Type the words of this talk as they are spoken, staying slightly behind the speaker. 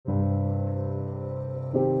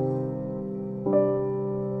In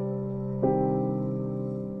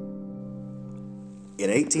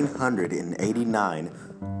 1889,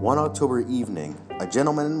 one October evening, a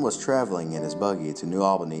gentleman was traveling in his buggy to New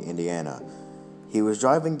Albany, Indiana. He was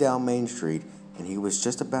driving down Main Street, and he was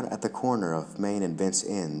just about at the corner of Main and Vince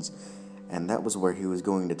Inns, and that was where he was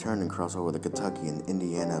going to turn and cross over the Kentucky and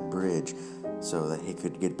Indiana Bridge so that he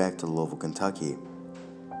could get back to Louisville, Kentucky.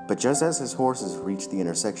 But just as his horses reached the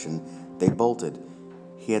intersection, they bolted.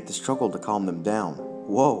 He had to struggle to calm them down.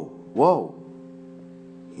 Whoa, whoa!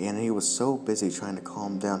 And he was so busy trying to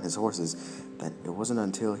calm down his horses that it wasn't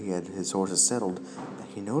until he had his horses settled that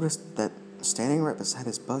he noticed that standing right beside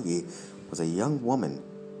his buggy was a young woman.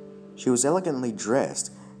 She was elegantly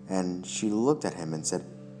dressed, and she looked at him and said,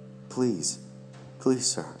 Please,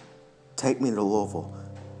 sir, take me to Louisville.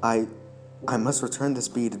 I must return this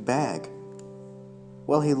beaded bag."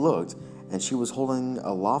 Well, he looked, and she was holding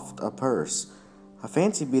aloft a purse, a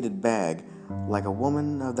fancy beaded bag like a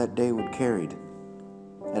woman of that day would carried.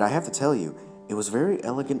 And I have to tell you, it was a very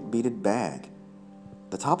elegant beaded bag.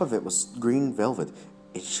 The top of it was green velvet.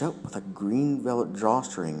 It shut with a green velvet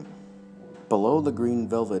drawstring. Below the green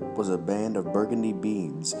velvet was a band of burgundy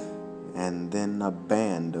beads, and then a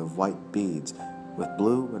band of white beads with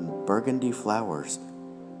blue and burgundy flowers,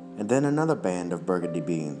 and then another band of burgundy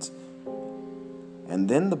beads. And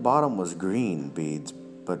then the bottom was green beads,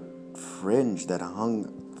 but fringe that hung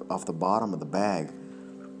off the bottom of the bag.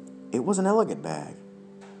 It was an elegant bag.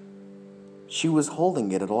 She was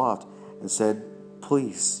holding it aloft and said,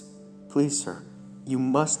 Please, sir, you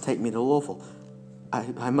must take me to Louisville.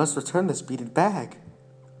 I must return this beaded bag."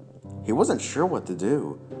 He wasn't sure what to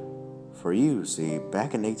do. For you see,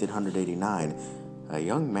 back in 1889, a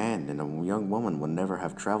young man and a young woman would never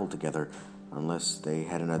have traveled together unless they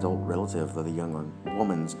had an adult relative of the young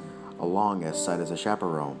woman's along as sight as a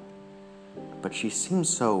chaperone. But she seemed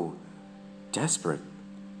so desperate.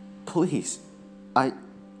 "Please, I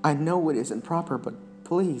know it isn't proper, but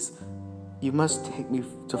please, you must take me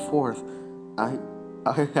to Forth. I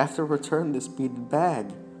have to return this beaded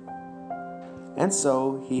bag." And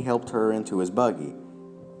so he helped her into his buggy,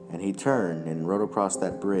 and he turned and rode across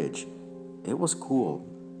that bridge. It was cool,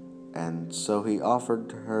 and so he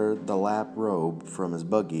offered her the lap robe from his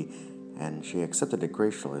buggy, and she accepted it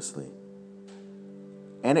graciously.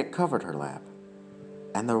 And it covered her lap,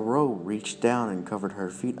 and the robe reached down and covered her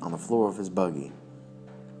feet on the floor of his buggy.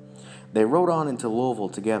 They rode on into Louisville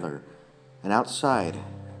together, and outside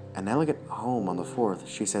an elegant home on the Fourth,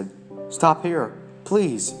 she said, "Stop here,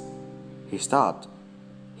 please." He stopped.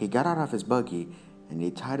 He got out of his buggy, and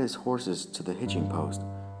he tied his horses to the hitching post.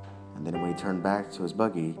 And then when he turned back to his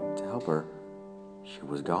buggy to help her, she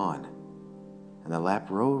was gone. And the lap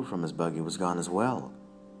robe from his buggy was gone as well.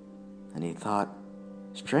 And he thought,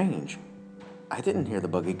 strange, I didn't hear the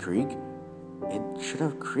buggy creak. It should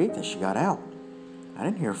have creaked as she got out. I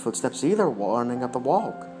didn't hear footsteps either running up the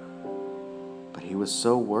walk. But he was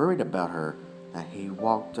so worried about her that he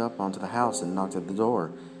walked up onto the house and knocked at the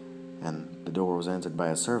door, and the door was answered by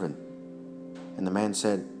a servant. And the man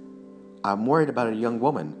said, "I'm worried about a young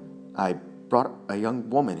woman. I brought a young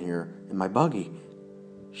woman here in my buggy.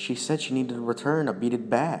 She said she needed to return a beaded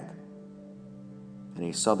bag." And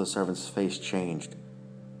he saw the servant's face changed,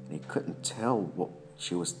 and he couldn't tell what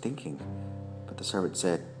she was thinking. But the servant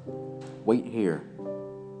said, "Wait here."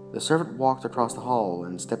 The servant walked across the hall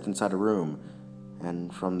and stepped inside a room,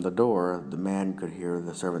 and from the door the man could hear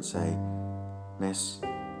the servant say, "Miss,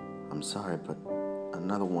 I'm sorry, but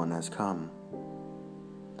another one has come."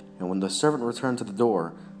 And when the servant returned to the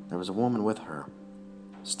door, there was a woman with her.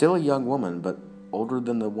 Still a young woman, but older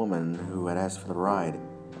than the woman who had asked for the ride.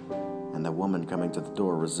 And the woman coming to the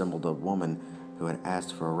door resembled a woman who had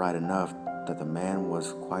asked for a ride enough that the man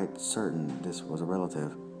was quite certain this was a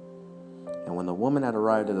relative. And when the woman had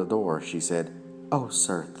arrived at the door, she said, "Oh,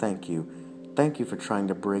 sir, thank you. Thank you for trying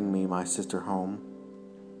to bring me my sister home."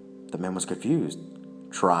 The man was confused.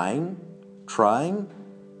 Trying?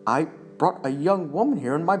 I brought a young woman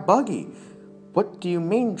here in my buggy. What do you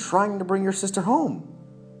mean, trying to bring your sister home?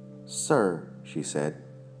 "Sir," she said,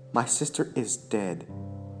 "my sister is dead.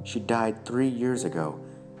 She died 3 years ago.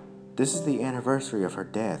 This is the anniversary of her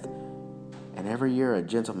death. And every year a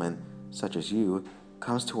gentleman, such as you,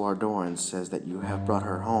 comes to our door and says that you have brought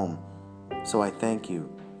her home. So I thank you.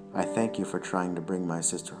 I thank you for trying to bring my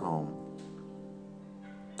sister home."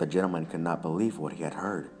 The gentleman could not believe what he had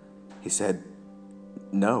heard. He said,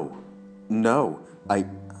 No,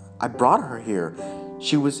 I brought her here.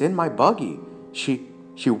 She was in my buggy. She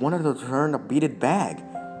wanted to return a beaded bag.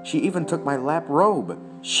 She even took my lap robe.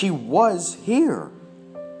 She was here."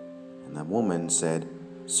 And the woman said,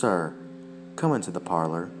 "Sir, Come into the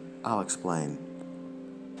parlor. I'll explain."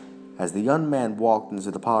 As the young man walked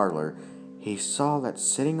into the parlor, he saw that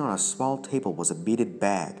sitting on a small table was a beaded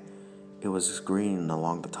bag. It was green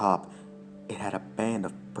along the top. It had a band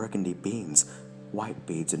of burgundy beads, white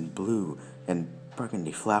beads and blue and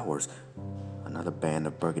burgundy flowers, another band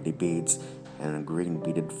of burgundy beads and a green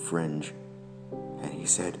beaded fringe. And he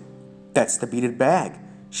said, "That's the beaded bag.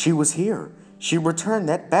 She was here. She returned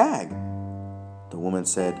that bag." The woman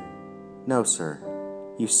said, "No, sir.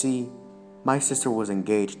 You see, my sister was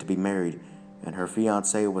engaged to be married, and her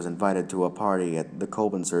fiancé was invited to a party at the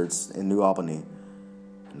Colbertsons in New Albany,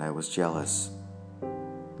 and I was jealous.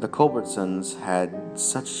 The Colbertsons had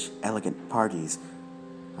such elegant parties.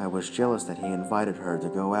 I was jealous that he invited her to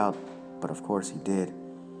go out, but of course he did.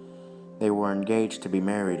 They were engaged to be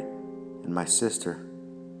married, and my sister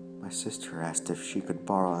asked if she could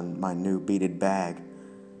borrow my new beaded bag.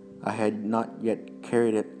 I had not yet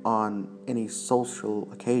carried it on any social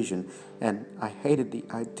occasion, and I hated the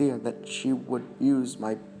idea that she would use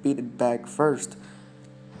my beaded bag first.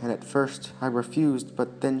 And at first I refused,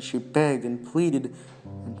 but then she begged and pleaded,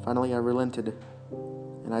 and finally I relented.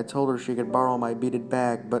 And I told her she could borrow my beaded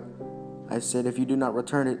bag, but I said, if you do not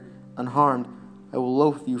return it unharmed, I will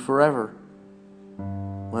loathe you forever.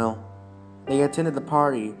 Well, they attended the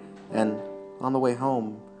party, and on the way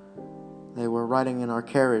home, they were riding in our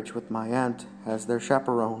carriage with my aunt as their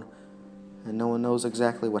chaperone, and no one knows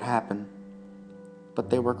exactly what happened. But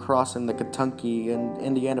they were crossing the Kentucky and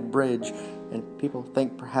Indiana bridge, and people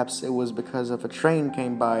think perhaps it was because of a train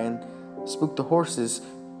came by and spooked the horses.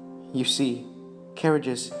 You see,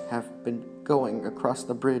 carriages have been going across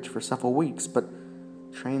the bridge for several weeks, but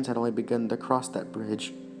trains had only begun to cross that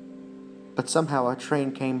bridge. But somehow a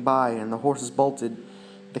train came by and the horses bolted.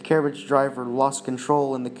 The carriage driver lost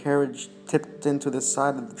control and the carriage tipped into the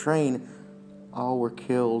side of the train. All were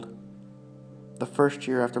killed. The first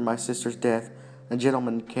year after my sister's death, a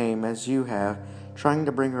gentleman came, as you have, trying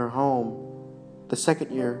to bring her home. The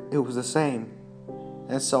second year, it was the same.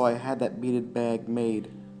 And so I had that beaded bag made.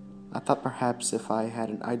 I thought perhaps if I had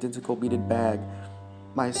an identical beaded bag,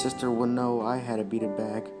 my sister would know I had a beaded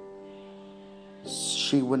bag.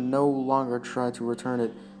 She would no longer try to return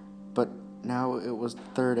it, but now it was the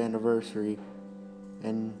third anniversary,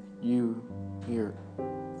 and you here.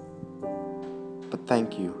 But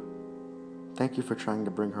thank you. Thank you for trying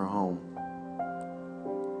to bring her home."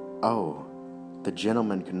 Oh, the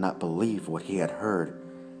gentleman could not believe what he had heard.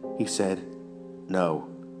 He said, No,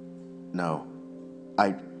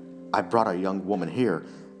 I brought a young woman here,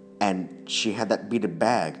 and she had that beaded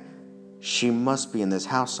bag. She must be in this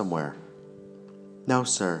house somewhere." "No,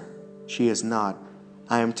 sir, she is not.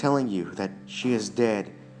 I am telling you that she is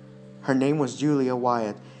dead. Her name was Julia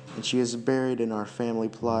Wyatt, and she is buried in our family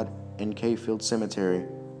plot in Cayfield Cemetery.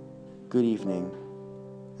 Good evening."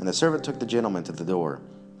 And the servant took the gentleman to the door.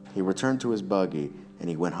 He returned to his buggy, and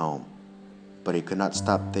he went home. But he could not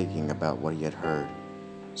stop thinking about what he had heard.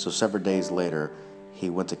 So several days later, he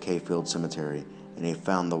went to Cayfield Cemetery, and he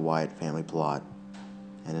found the Wyatt family plot.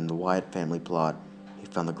 And in the Wyatt family plot, he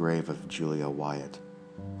found the grave of Julia Wyatt.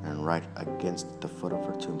 And right against the foot of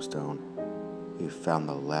her tombstone, he found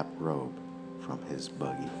the lap robe from his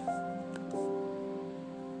buggy.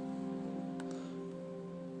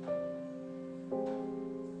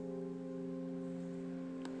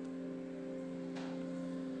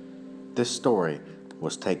 This story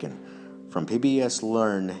was taken from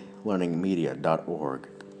pbslearningmedia.org.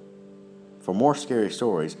 For more scary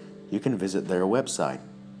stories, you can visit their website.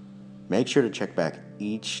 Make sure to check back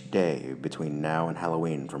each day between now and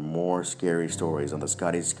Halloween for more scary stories on the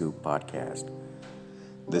Scotty Scoop podcast.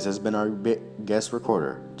 This has been our guest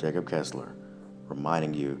recorder, Jacob Kessler,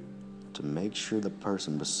 reminding you to make sure the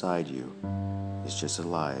person beside you is just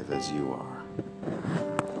alive as you are.